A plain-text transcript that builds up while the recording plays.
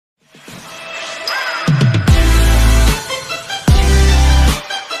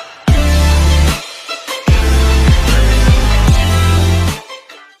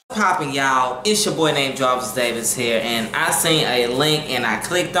poppin', y'all? It's your boy named Jarvis Davis here, and I seen a link and I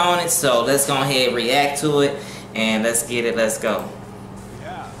clicked on it, so let's go ahead and react to it, and let's get it. Let's go.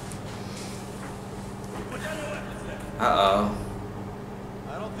 Uh-oh.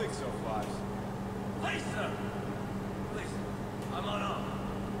 I don't think so, Fives. Please, sir. Please, I'm unarmed.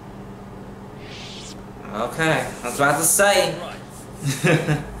 Okay, I was about to say. Right.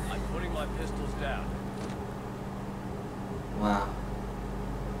 I'm putting my pistols down. Wow.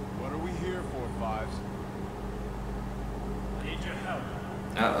 What are we here for, Fives? I need your help.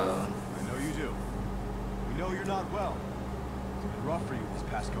 Uh-oh. I know you do. We know you're not well. It's been rough for you these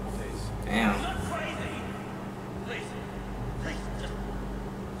past couple days. Damn. I'm not crazy. Please, just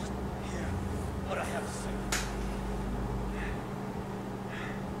hear what I have to say.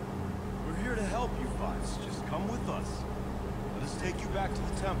 We're here to help you, Fives. Just come with us. Let us take you back to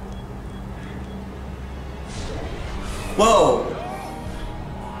the temple. Whoa.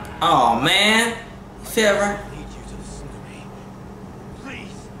 Oh, man. Feel right? I need you to listen to me.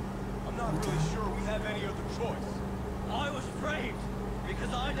 Please. I'm not really sure we have any other choice. I was framed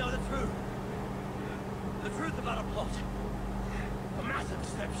because I know the truth. The truth about a plot. A massive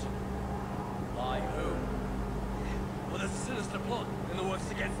deception. By who? Well, there's a sinister plot in the works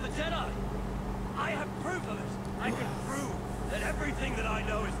against the Jedi. I have proof of it. I can prove that everything that I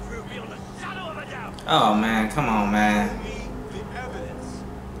know is true beyond a shadow of a doubt. Oh, man. Come on, Show man. me the evidence.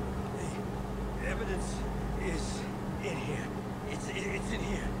 The evidence is in here. It's in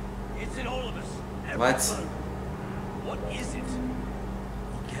here. It's in all of us. What? Everyone. What is it?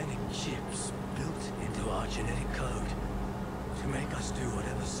 Organic chips built into our genetic code to make us do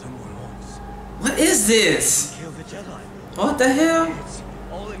whatever someone wants. What is this? Kill the Jedi. What the hell? It's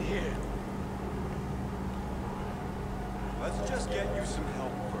all in here. Let's just get you some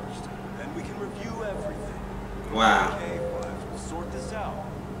help first. Then we can review everything. Wow. Okay, Fives. We'll sort this out.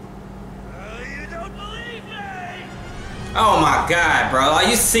 You don't believe me? Oh, my God, bro. Are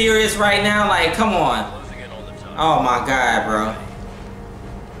you serious right now? Like, come on. Closing in all the time. Oh, my God, bro.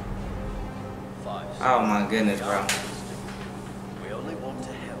 Fives. Oh, my goodness, bro. We only want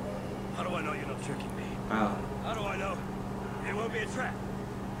to help. How do I know you're not tricking me? Oh. How do I know? It won't be a trap.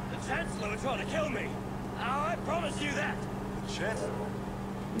 The Chancellor will try to kill me. I promise you that. The Chancellor.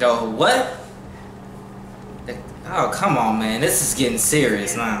 Yo, what? Oh, come on, man. This is getting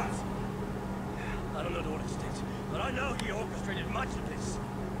serious now. I don't know to what extent, but I know he orchestrated much of this.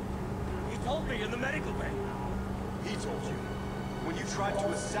 He told me in the medical bay. He told you. When you tried to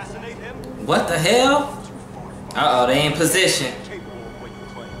assassinate him? What the hell? Too far, Fives. Uh-oh, they in position. Capable of what you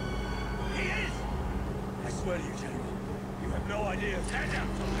claim. He is! I swear to you, General, you have no idea. Stand down.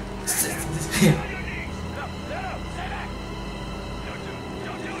 No, stay back!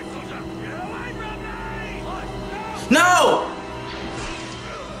 Don't do it, soldier! Get away from me! No!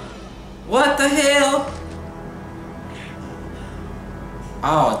 What the hell?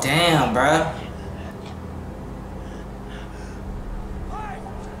 Oh, damn, bruh.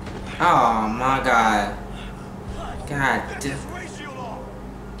 Oh, my God. God damn.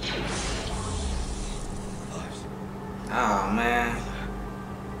 Oh, man.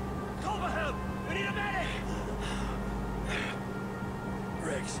 Call for help! We need a medic!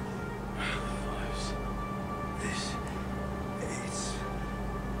 Rex. Fives. This... It's...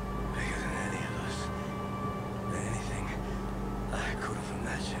 bigger than any of us. Than anything I could have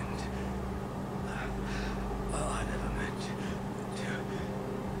imagined. I never meant to...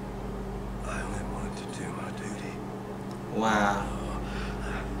 I only wanted to do my duty. Wow.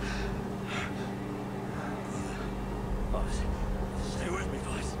 Stay with me,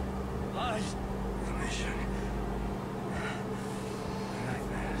 Vice. Vice. The mission.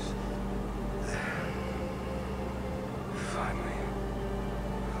 Nightmares. Finally.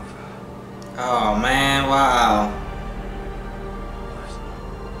 Over. Oh, man, wow. Vice.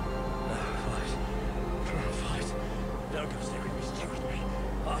 Vice. Vice. Don't go. Stay with me. Stay with me.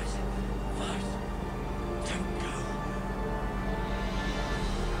 Vice. Vice. Don't go.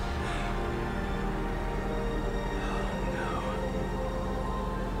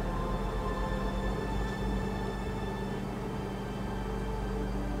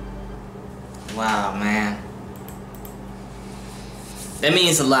 Wow, man. That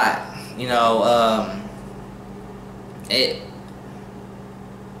means a lot. You know, it's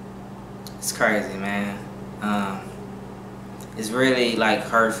crazy, man. It's really like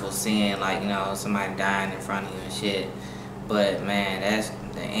hurtful seeing like, you know, somebody dying in front of you and shit. But man, that's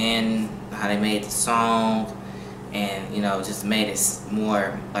the end, how they made the song, and you know, just made it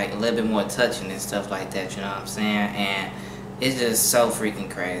more like a little bit more touching and stuff like that, you know what I'm saying? And it's just so freaking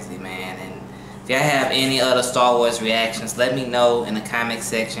crazy, man. And if y'all have any other Star Wars reactions, let me know in the comment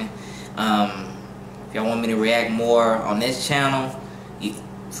section. If y'all want me to react more on this channel,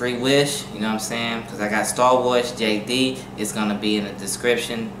 Free Wish, you know what I'm saying? Because I got Star Wars JD. It's going to be in the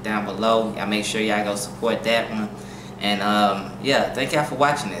description down below. Y'all make sure y'all go support that one. And yeah, thank y'all for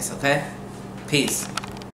watching this, okay? Peace.